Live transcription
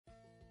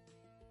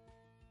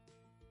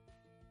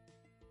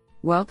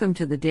Welcome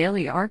to the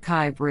Daily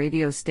Archive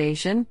radio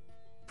station,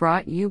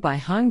 brought you by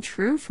Hung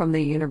Tru from the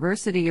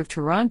University of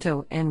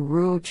Toronto and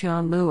Ruo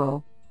Chan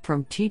Luo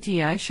from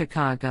TTI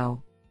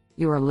Chicago.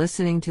 You are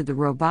listening to the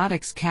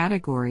robotics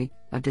category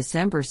of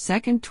December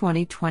 2,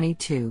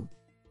 2022.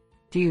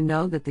 Do you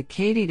know that the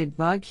katydid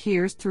bug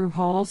hears through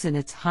holes in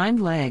its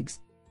hind legs?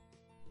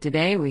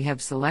 Today we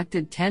have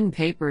selected 10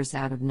 papers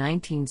out of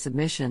 19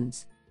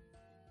 submissions.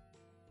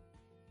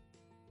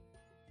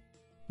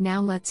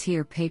 Now let's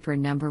hear paper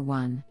number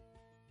 1.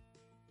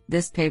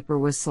 This paper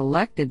was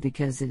selected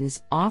because it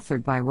is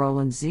authored by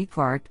Roland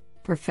Sieghvaert,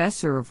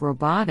 Professor of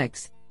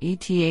Robotics,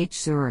 ETH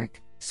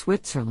Zurich,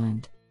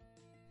 Switzerland.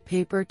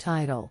 Paper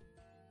title: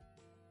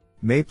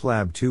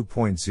 MapLab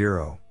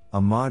 2.0,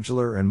 a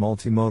modular and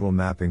multimodal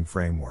mapping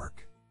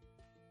framework.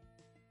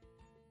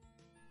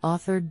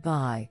 Authored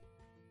by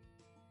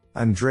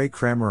Andrei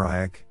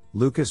Kramariak,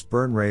 Lucas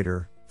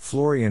Bernrader,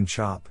 Florian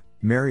Chopp,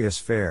 Marius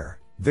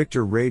Fair,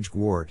 Victor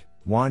Rage-Gwart,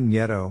 Juan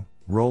Nieto,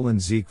 Roland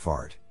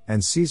Sieghvaert,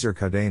 and Cesar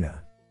Cadena.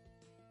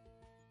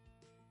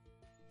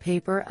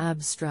 Paper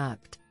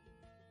abstract: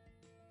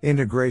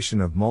 Integration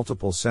of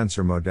multiple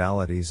sensor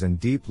modalities and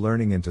deep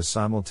learning into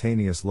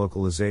simultaneous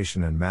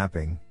localization and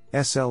mapping,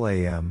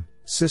 SLAM,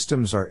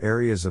 systems are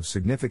areas of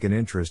significant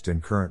interest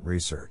in current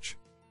research.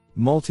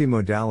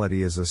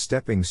 Multimodality is a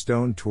stepping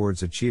stone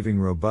towards achieving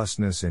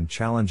robustness in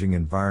challenging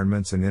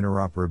environments and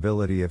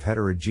interoperability of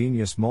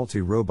heterogeneous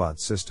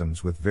multi-robot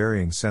systems with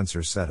varying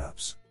sensor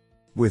setups.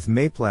 With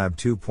MapLab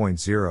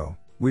 2.0,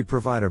 we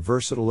provide a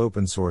versatile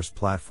open-source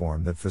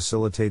platform that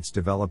facilitates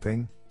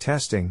developing,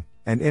 testing,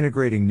 and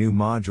integrating new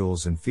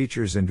modules and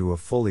features into a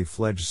fully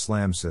fledged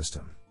SLAM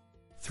system.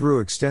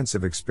 Through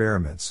extensive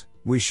experiments,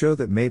 we show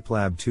that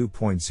MapLab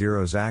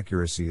 2.0's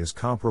accuracy is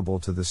comparable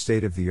to the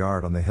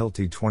state-of-the-art on the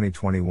Hilti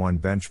 2021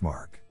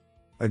 benchmark.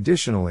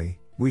 Additionally,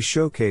 we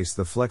showcase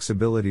the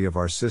flexibility of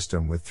our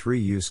system with 3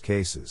 use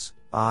cases: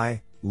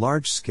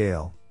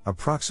 large-scale,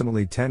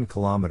 approximately 10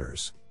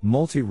 kilometers,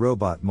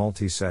 multi-robot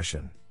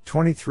multi-session,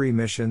 23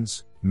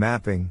 missions,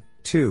 mapping,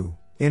 2,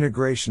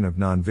 integration of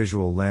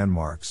non-visual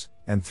landmarks,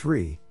 and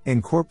 3,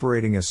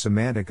 incorporating a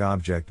semantic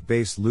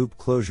object-based loop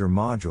closure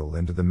module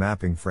into the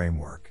mapping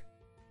framework.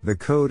 The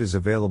code is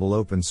available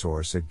open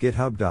source at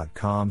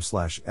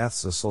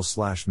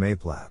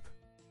github.com/ethsysl/maplab.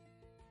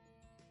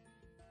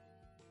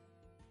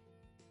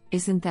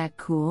 Isn't that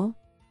cool?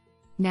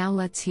 Now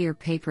let's hear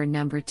paper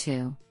number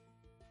 2.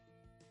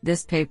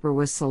 This paper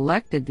was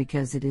selected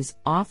because it is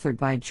authored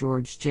by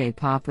George J.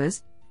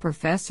 Pappas,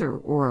 Professor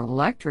of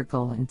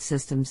Electrical and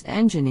Systems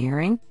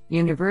Engineering,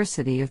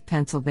 University of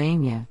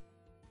Pennsylvania.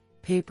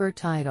 Paper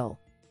title: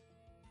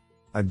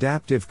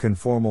 Adaptive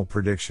Conformal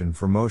Prediction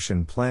for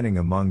Motion Planning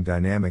Among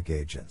Dynamic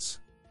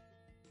Agents.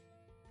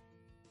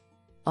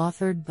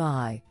 Authored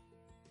by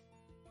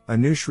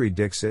Anushri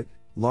Dixit,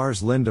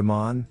 Lars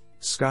Lindemann,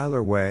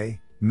 Skylar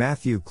Way,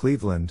 Matthew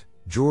Cleveland,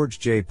 George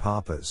J.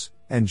 Pappas,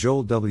 and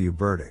Joel W.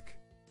 Burdick.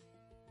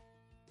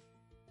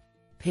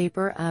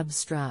 Paper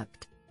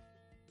abstract: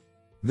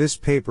 This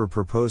paper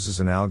proposes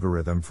an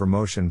algorithm for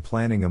motion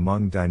planning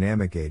among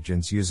dynamic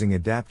agents using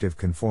adaptive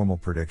conformal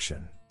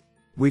prediction.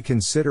 We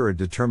consider a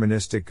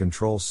deterministic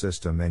control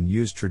system and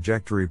use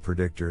trajectory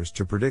predictors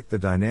to predict the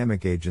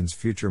dynamic agent's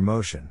future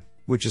motion,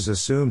 which is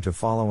assumed to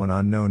follow an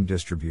unknown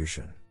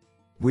distribution.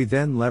 We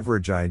then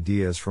leverage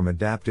ideas from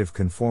adaptive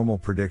conformal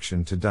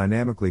prediction to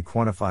dynamically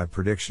quantify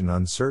prediction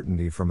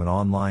uncertainty from an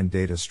online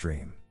data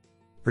stream.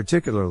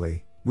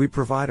 Particularly, we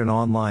provide an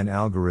online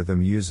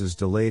algorithm uses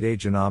delayed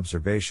agent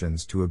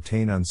observations to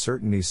obtain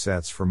uncertainty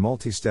sets for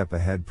multi-step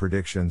ahead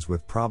predictions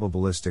with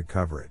probabilistic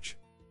coverage.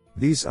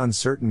 These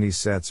uncertainty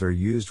sets are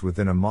used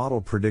within a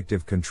model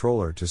predictive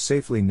controller to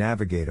safely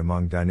navigate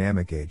among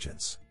dynamic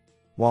agents.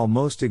 While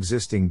most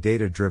existing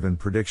data-driven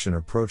prediction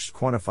approaches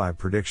quantify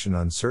prediction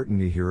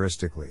uncertainty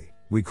heuristically,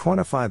 we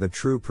quantify the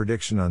true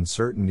prediction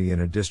uncertainty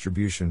in a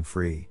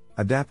distribution-free,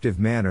 adaptive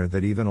manner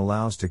that even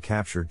allows to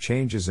capture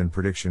changes in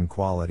prediction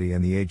quality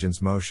and the agent's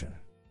motion.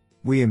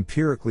 We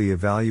empirically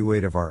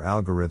evaluate of our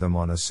algorithm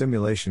on a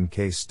simulation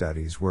case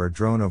studies where a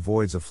drone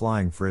avoids a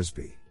flying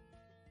frisbee.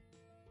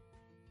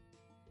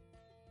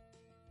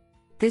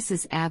 This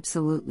is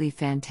absolutely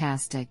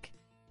fantastic.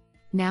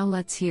 Now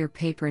let's hear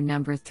paper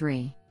number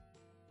 3.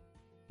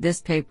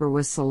 This paper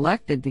was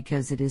selected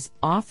because it is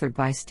authored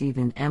by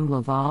Stephen M.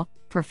 Laval,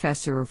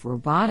 Professor of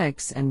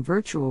Robotics and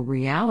Virtual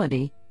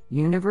Reality,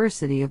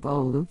 University of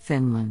Oulu,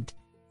 Finland.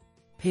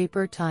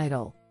 Paper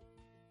title: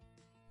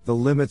 The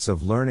Limits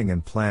of Learning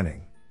and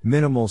Planning,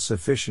 Minimal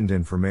Sufficient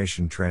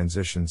Information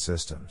Transition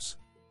Systems.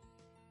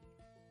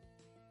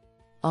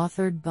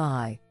 Authored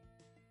by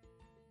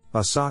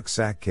Ashok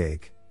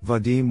Sakhkake,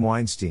 Vadim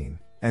Weinstein,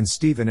 and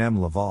Stephen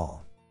M.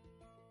 Laval.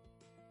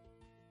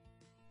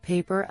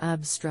 Paper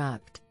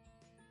abstract: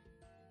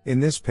 In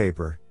this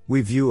paper,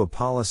 we view a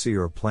policy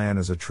or plan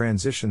as a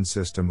transition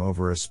system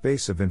over a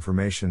space of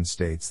information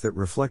states that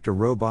reflect a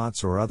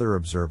robot's or other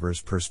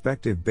observer's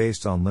perspective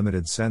based on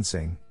limited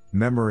sensing,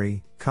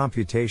 memory,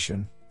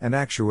 computation, and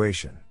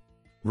actuation.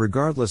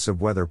 Regardless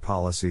of whether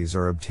policies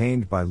are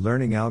obtained by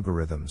learning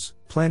algorithms,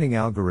 planning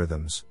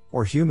algorithms,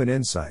 or human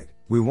insight,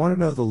 we want to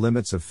know the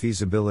limits of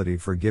feasibility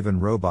for given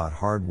robot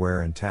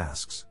hardware and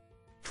tasks.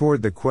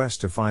 Toward the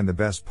quest to find the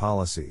best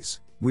policies,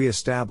 we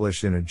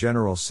establish in a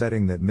general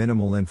setting that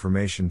minimal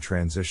information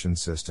transition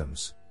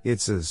systems,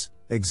 ITSAs,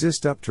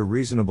 exist up to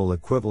reasonable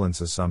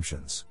equivalence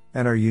assumptions,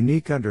 and are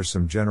unique under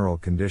some general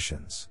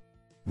conditions.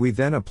 We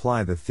then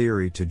apply the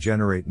theory to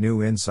generate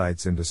new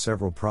insights into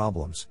several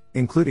problems,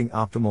 including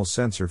optimal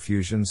sensor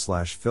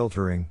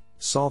fusion/filtering,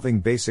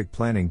 solving basic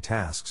planning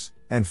tasks,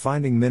 and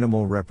finding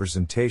minimal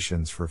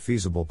representations for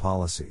feasible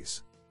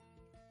policies.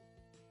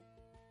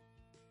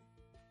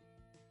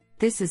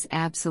 This is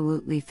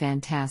absolutely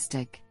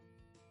fantastic.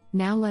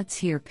 Now let's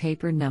hear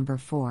paper number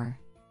 4.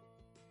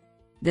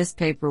 This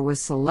paper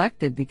was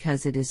selected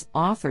because it is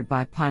authored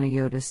by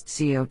Panagiotis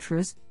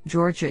Tsiotras,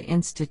 Georgia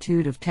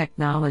Institute of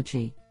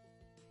Technology.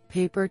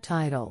 Paper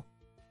title: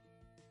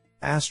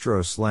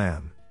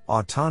 AstroSlam,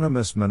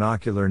 Autonomous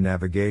Monocular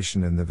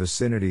Navigation in the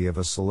Vicinity of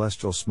a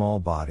Celestial Small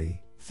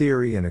Body,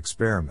 Theory and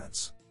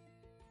Experiments.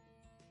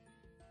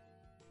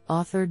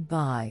 Authored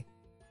by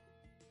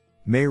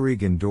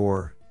Mayregan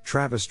Dorr,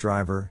 Travis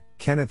Driver,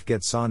 Kenneth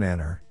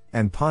Getsonaner,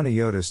 and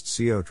Panagiotis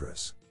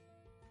Tsiotras.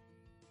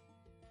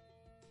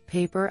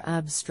 Paper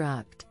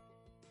abstract: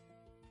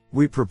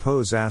 We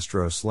propose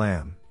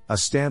AstroSlam, a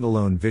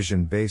standalone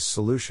vision-based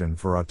solution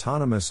for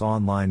autonomous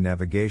online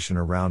navigation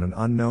around an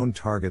unknown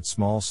target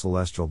small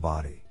celestial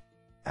body.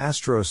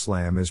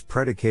 AstroSlam is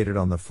predicated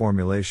on the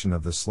formulation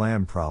of the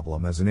SLAM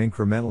problem as an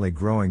incrementally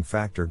growing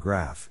factor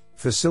graph,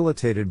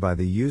 facilitated by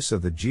the use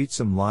of the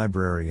JITSM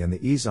library and the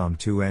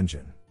EZOM2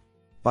 engine.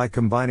 By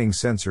combining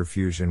sensor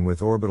fusion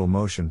with orbital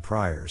motion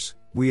priors,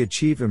 we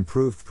achieve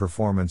improved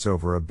performance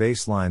over a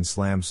baseline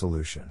SLAM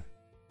solution.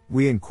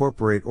 We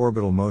incorporate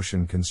orbital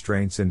motion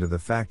constraints into the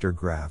factor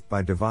graph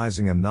by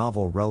devising a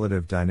novel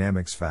relative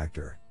dynamics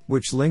factor,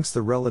 which links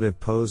the relative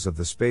pose of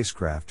the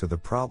spacecraft to the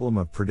problem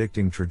of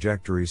predicting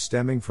trajectories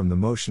stemming from the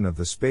motion of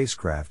the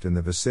spacecraft in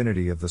the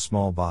vicinity of the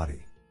small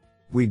body.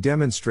 We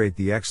demonstrate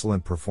the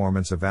excellent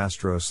performance of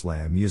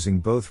AstroSlam using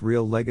both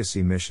real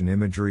legacy mission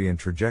imagery and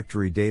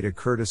trajectory data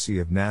courtesy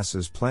of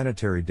NASA's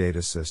Planetary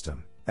Data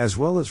System, as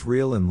well as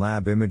real and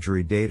lab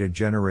imagery data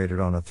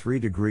generated on a 3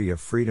 degree of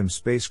freedom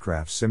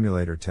spacecraft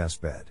simulator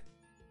testbed.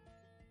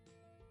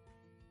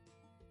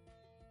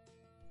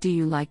 Do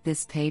you like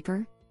this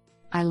paper?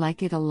 I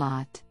like it a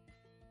lot.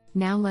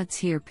 Now let's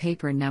hear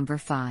paper number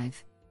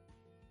 5.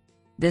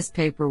 This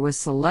paper was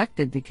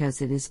selected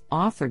because it is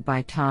authored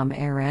by Tom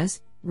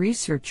Erez,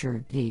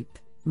 researcher,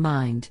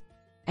 DeepMind,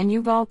 and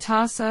Yuval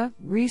Tassa,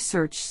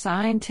 research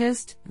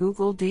scientist,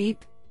 Google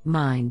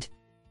DeepMind.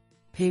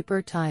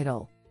 Paper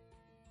title: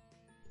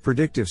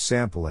 Predictive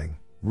Sampling,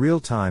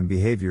 Real-Time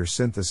Behavior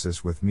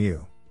Synthesis with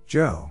Mu,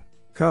 Joe,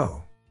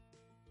 Co.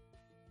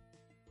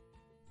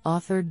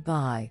 Authored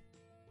by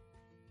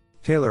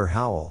Taylor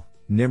Howell,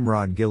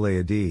 Nimrod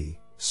Gileadi,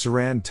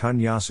 Saran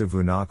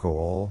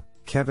Tunyasuvunako-Ol,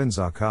 Kevin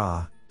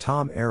Zaka,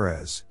 Tom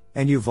Erez,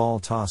 and Yuval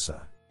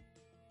Tassa.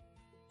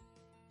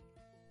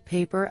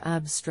 Paper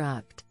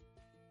abstract: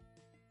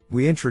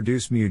 We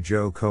introduce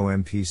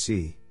MuJoCo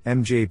MPC,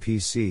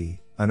 MJPC,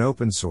 an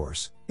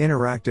open-source,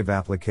 interactive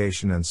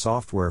application and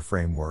software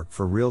framework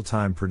for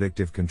real-time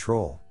predictive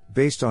control,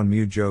 based on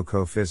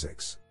MuJoCo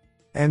physics.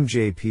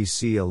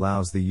 MJPC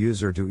allows the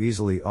user to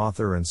easily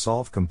author and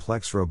solve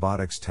complex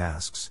robotics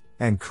tasks,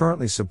 and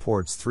currently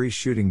supports 3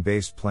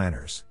 shooting-based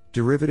planners,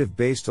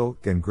 derivative-based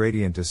OLK and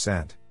gradient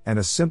descent, and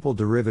a simple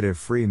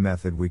derivative-free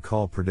method we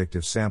call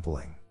predictive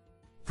sampling.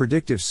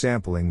 Predictive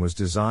sampling was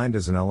designed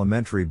as an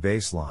elementary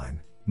baseline,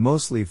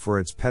 mostly for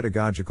its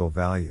pedagogical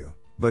value,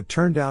 but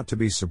turned out to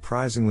be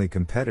surprisingly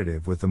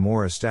competitive with the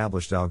more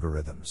established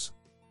algorithms.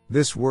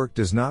 This work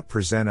does not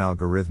present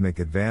algorithmic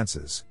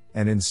advances,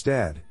 and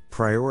instead,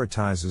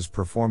 prioritizes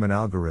performant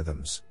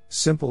algorithms,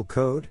 simple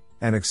code,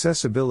 and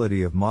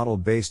accessibility of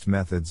model-based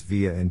methods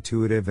via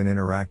intuitive and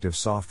interactive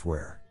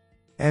software.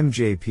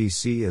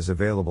 MJPC is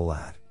available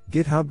at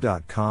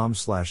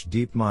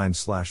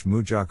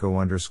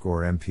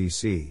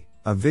github.com/deepmind/mujako_mpc.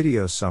 A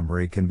video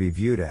summary can be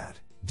viewed at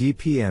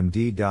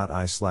dpmd.i/mjpc.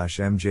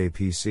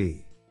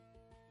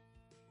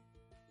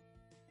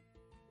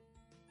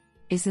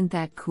 Isn't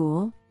that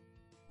cool?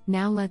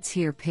 Now let's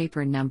hear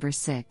paper number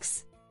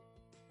 6.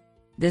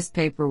 This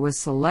paper was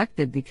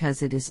selected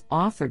because it is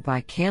authored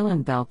by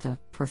Kalen Belta,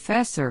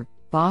 professor,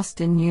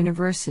 Boston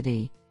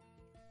University.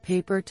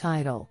 Paper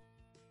title: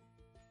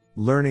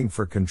 Learning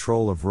for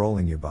Control of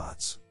Rolling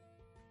U-Bots.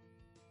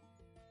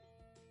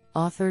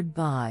 Authored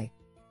by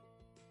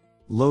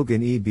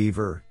Logan E.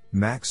 Beaver,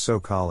 Max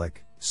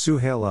Sokolic,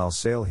 Suhail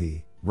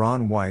Al-Salehi,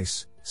 Ron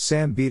Weiss,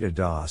 Sam Beta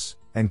Das,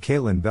 and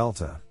Kalen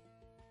Belta.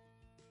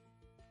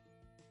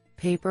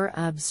 Paper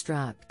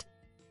abstract: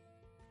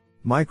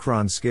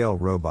 Micron-scale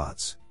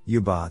robots,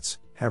 U-Bots,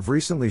 have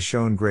recently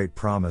shown great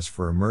promise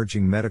for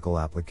emerging medical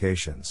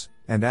applications,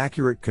 and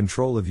accurate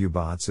control of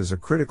U-Bots is a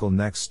critical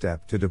next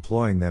step to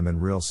deploying them in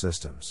real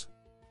systems.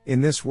 In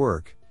this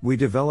work, We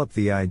developed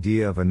the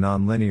idea of a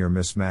nonlinear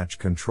mismatch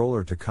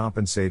controller to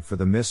compensate for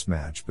the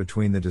mismatch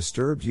between the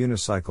disturbed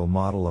unicycle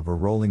model of a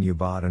rolling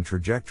U-bot and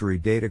trajectory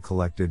data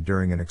collected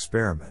during an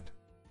experiment.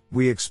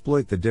 We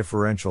exploit the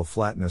differential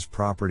flatness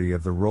property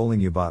of the rolling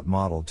U-bot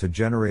model to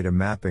generate a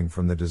mapping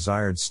from the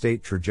desired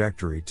state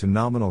trajectory to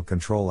nominal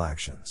control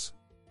actions.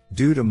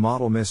 Due to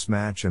model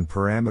mismatch and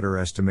parameter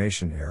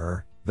estimation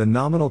error, the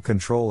nominal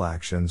control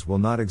actions will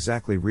not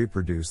exactly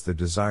reproduce the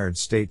desired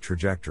state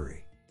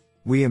trajectory.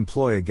 We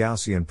employ a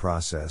Gaussian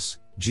process,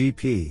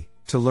 GP,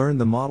 to learn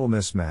the model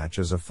mismatch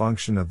as a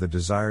function of the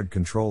desired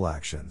control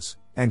actions,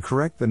 and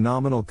correct the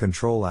nominal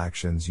control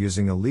actions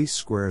using a least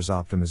squares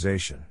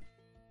optimization.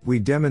 We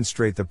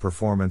demonstrate the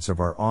performance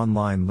of our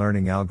online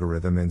learning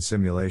algorithm in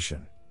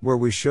simulation, where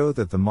we show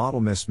that the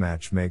model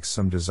mismatch makes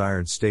some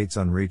desired states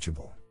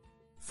unreachable.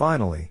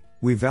 Finally,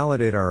 we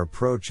validate our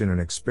approach in an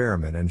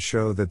experiment and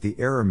show that the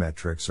error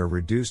metrics are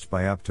reduced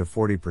by up to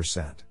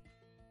 40%.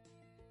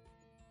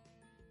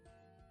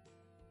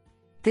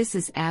 This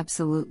is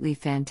absolutely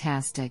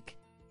fantastic.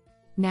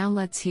 Now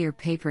let's hear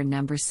paper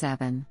number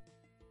 7.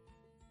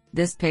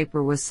 This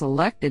paper was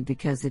selected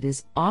because it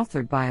is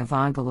authored by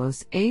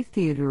Evangelos A.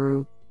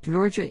 Theodorou,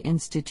 Georgia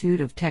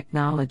Institute of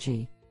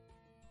Technology.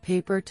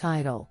 Paper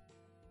title: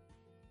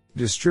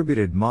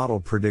 Distributed Model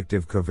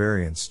Predictive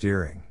Covariance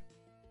Steering.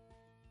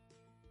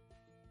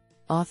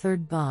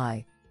 Authored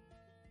by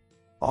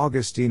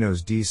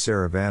Augustinos D.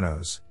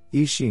 Saravanos,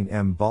 Ishin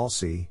M.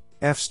 Balsi,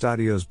 F.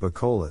 Stadios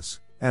Bacolas,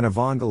 and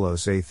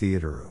Evangelos A.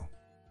 Theodorou.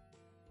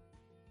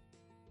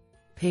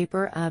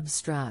 Paper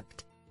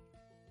abstract: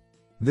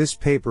 This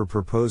paper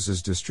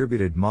proposes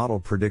distributed model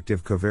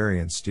predictive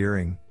covariance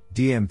steering,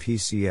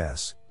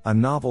 DMPCS, a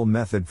novel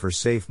method for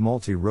safe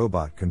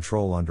multi-robot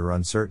control under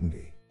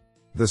uncertainty.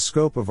 The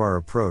scope of our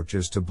approach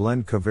is to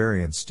blend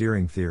covariance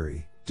steering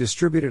theory,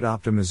 distributed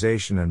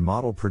optimization and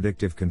model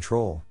predictive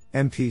control,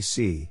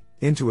 MPC,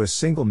 into a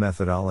single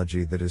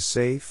methodology that is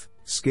safe,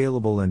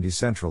 scalable and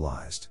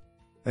decentralized.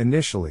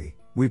 Initially,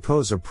 we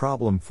pose a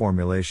problem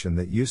formulation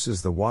that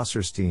uses the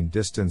Wasserstein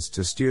distance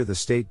to steer the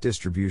state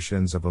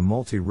distributions of a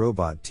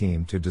multi-robot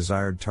team to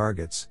desired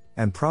targets,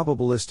 and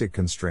probabilistic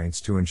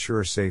constraints to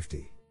ensure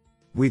safety.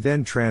 We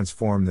then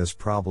transform this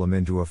problem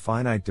into a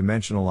finite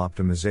dimensional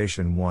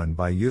optimization one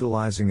by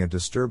utilizing a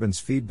disturbance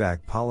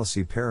feedback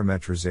policy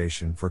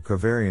parametrization for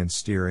covariance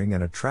steering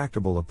and a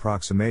tractable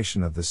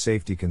approximation of the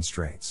safety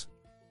constraints.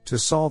 To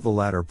solve the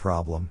latter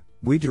problem,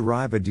 we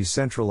derive a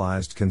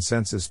decentralized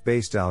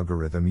consensus-based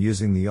algorithm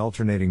using the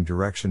alternating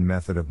direction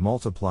method of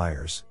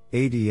multipliers,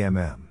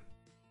 ADMM.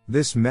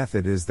 This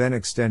method is then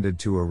extended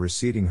to a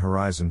receding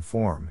horizon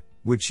form,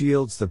 which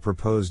yields the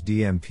proposed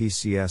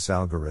DMPCS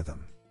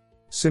algorithm.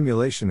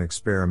 Simulation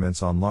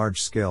experiments on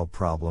large-scale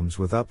problems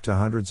with up to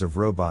hundreds of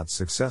robots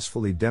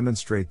successfully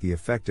demonstrate the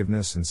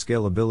effectiveness and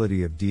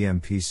scalability of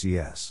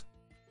DMPCS.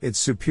 Its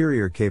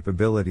superior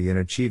capability in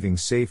achieving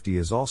safety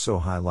is also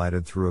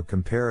highlighted through a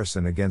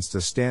comparison against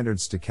a standard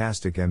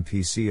stochastic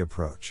MPC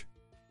approach.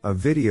 A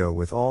video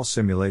with all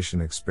simulation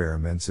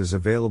experiments is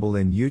available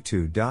in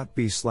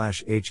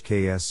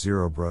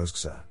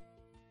youtube.b/hks0brozgsa.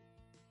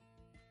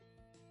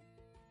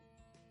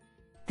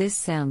 This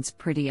sounds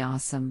pretty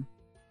awesome.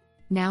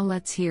 Now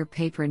let's hear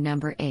paper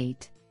number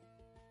 8.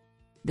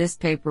 This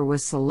paper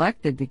was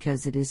selected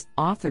because it is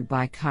authored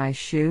by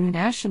Kaishu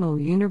National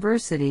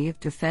University of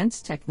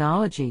Defense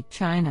Technology,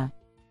 China.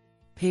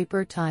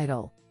 Paper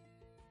title: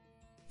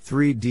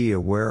 3D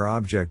Aware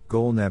Object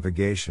Goal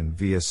Navigation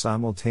via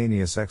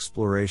Simultaneous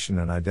Exploration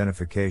and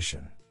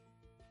Identification.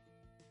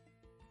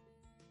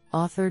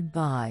 Authored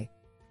by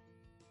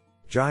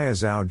Jia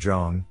Zhao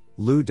Zhang,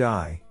 Lu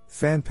Dai,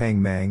 Fanpeng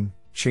Meng,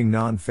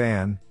 Qingnan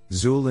Fan,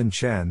 Zulin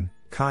Chen,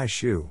 Kai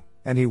Shu,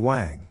 and He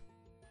Wang.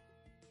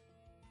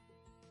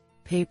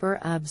 Paper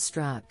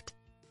abstract: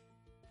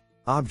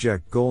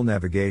 Object Goal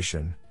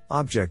Navigation,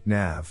 Object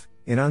Nav,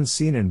 in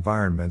unseen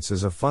environments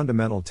is a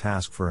fundamental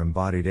task for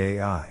embodied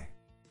AI.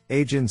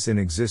 Agents in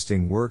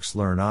existing works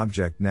learn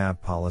object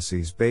nav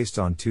policies based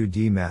on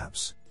 2D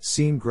maps,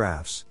 scene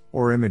graphs,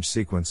 or image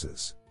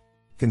sequences.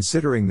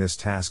 Considering this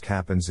task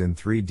happens in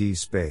 3D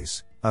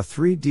space, a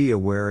 3D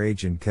aware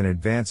agent can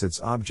advance its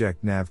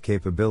object nav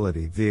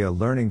capability via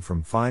learning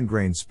from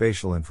fine-grained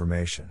spatial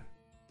information.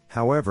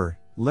 However,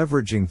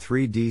 leveraging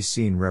 3D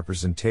scene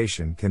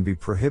representation can be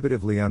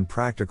prohibitively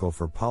unpractical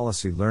for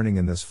policy learning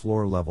in this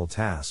floor-level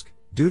task,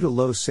 due to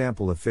low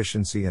sample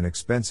efficiency and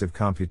expensive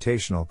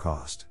computational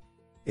cost.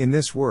 In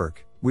this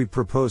work, we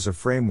propose a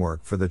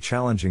framework for the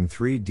challenging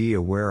 3D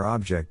aware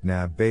object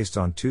nav based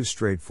on two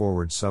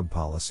straightforward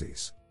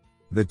sub-policies.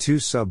 The two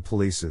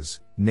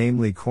sub-policies,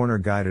 namely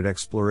corner-guided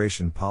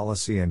exploration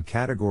policy and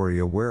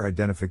category-aware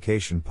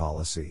identification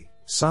policy,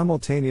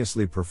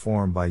 simultaneously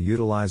perform by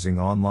utilizing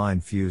online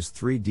fused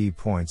 3D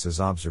points as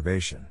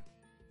observation.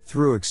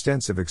 Through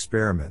extensive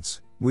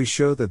experiments, we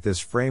show that this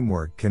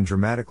framework can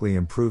dramatically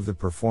improve the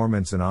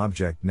performance in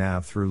object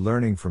nav through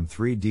learning from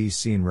 3D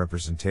scene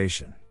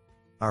representation.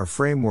 Our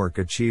framework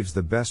achieves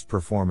the best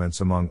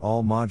performance among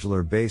all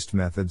modular-based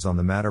methods on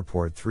the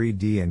Matterport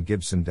 3D and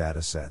Gibson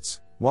datasets,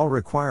 while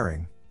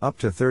requiring up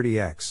to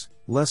 30x,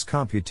 less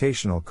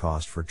computational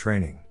cost for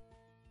training.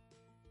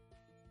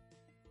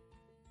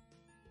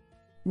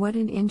 What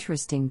an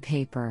interesting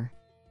paper.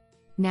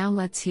 Now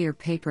let's hear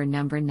paper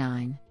number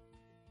 9.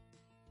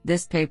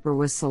 This paper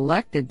was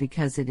selected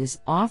because it is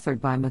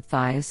authored by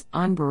Matthias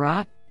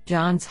Unberat,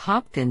 Johns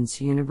Hopkins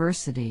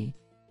University.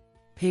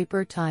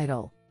 Paper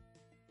title: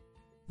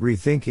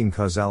 Rethinking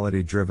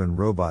Causality-Driven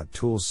Robot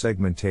Tools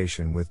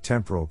Segmentation with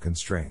Temporal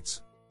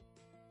Constraints.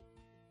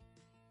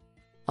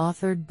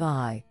 Authored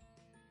by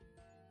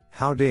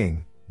Hao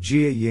Ding,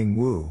 Jia-Ying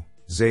Wu,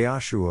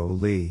 Xiaoshuo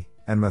Li,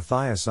 and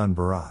Matthias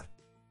Unberat.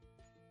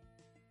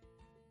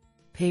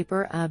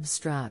 Paper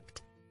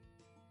abstract: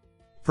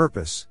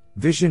 Purpose: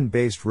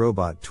 Vision-based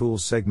robot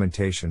tools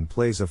segmentation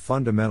plays a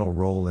fundamental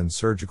role in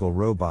surgical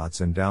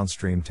robots and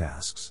downstream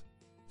tasks.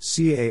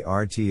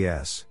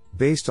 CARTS,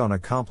 based on a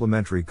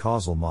complementary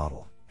causal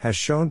model, has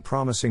shown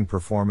promising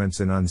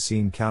performance in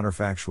unseen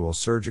counterfactual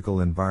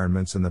surgical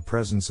environments in the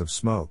presence of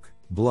smoke,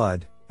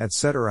 blood,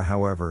 etc.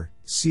 However,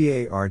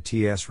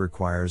 CARTS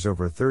requires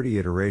over 30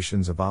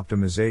 iterations of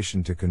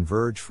optimization to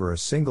converge for a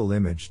single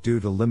image due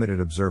to limited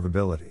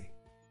observability.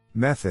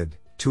 Method: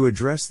 to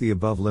address the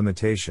above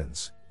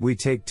limitations, we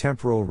take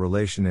temporal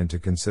relation into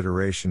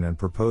consideration and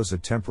propose a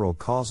temporal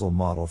causal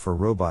model for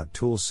robot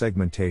tool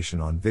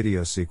segmentation on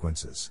video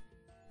sequences.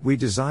 We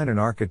design an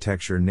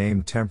architecture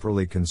named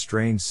Temporally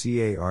Constrained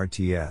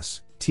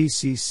CARTS,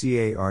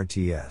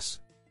 TCCARTS.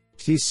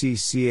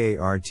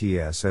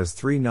 TCCARTS has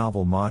 3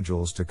 novel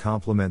modules to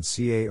complement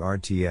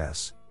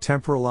CARTS: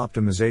 Temporal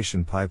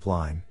Optimization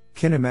Pipeline,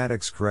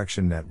 Kinematics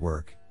Correction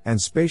Network, and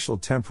Spatial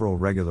Temporal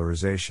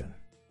Regularization.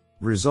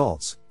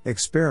 Results: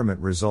 experiment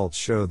results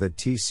show that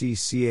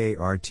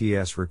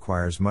TCCARTS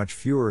requires much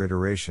fewer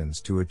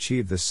iterations to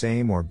achieve the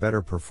same or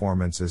better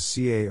performance as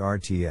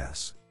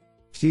CARTS.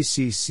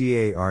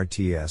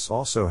 TCCARTS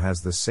also has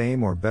the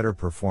same or better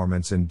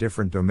performance in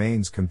different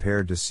domains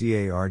compared to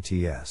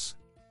CARTS.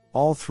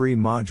 All 3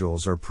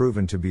 modules are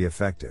proven to be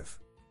effective.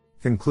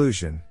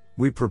 Conclusion: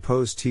 we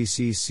propose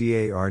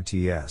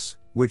TCCARTS,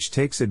 which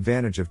takes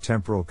advantage of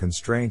temporal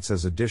constraints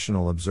as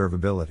additional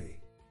observability.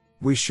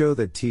 We show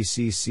that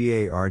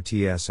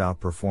TCCARTS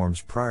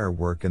outperforms prior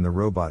work in the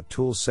robot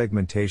tool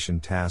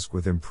segmentation task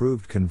with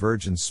improved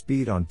convergence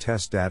speed on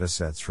test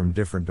datasets from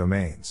different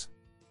domains.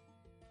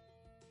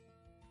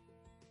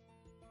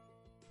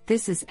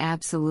 This is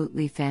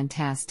absolutely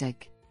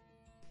fantastic.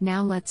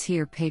 Now let's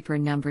hear paper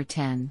number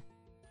 10.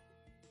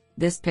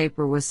 This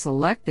paper was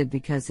selected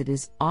because it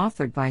is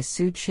authored by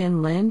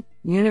Su-Chin Lin,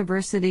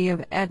 University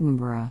of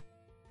Edinburgh.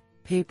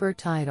 Paper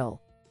title: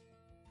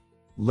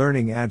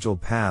 Learning Agile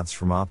Paths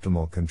from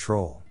Optimal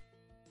Control.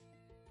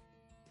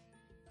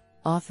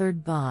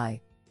 Authored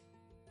by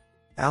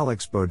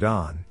Alex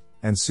Bodon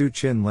and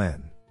Su-Chin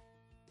Lin.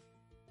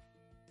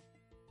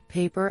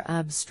 Paper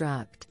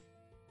abstract: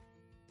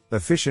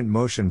 Efficient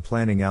motion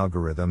planning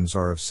algorithms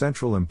are of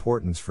central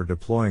importance for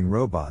deploying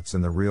robots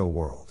in the real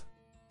world.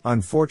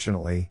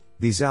 Unfortunately,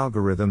 these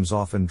algorithms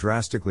often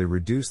drastically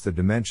reduce the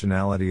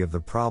dimensionality of the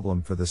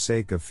problem for the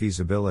sake of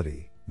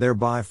feasibility,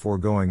 thereby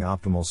foregoing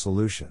optimal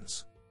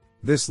solutions.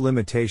 This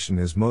limitation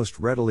is most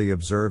readily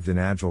observed in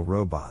agile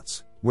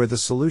robots, where the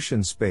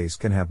solution space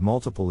can have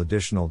multiple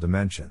additional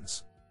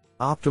dimensions.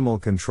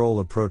 Optimal control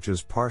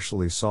approaches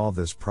partially solve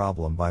this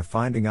problem by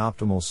finding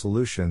optimal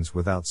solutions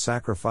without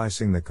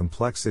sacrificing the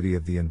complexity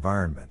of the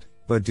environment,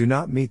 but do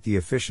not meet the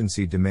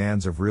efficiency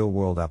demands of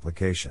real-world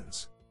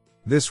applications.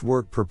 This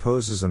work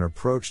proposes an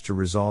approach to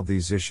resolve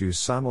these issues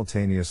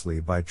simultaneously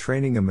by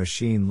training a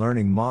machine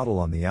learning model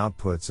on the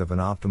outputs of an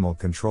optimal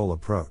control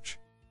approach.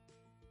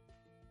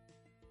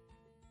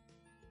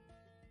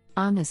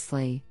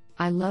 Honestly,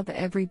 I love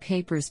every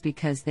papers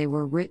because they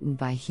were written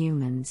by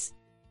humans.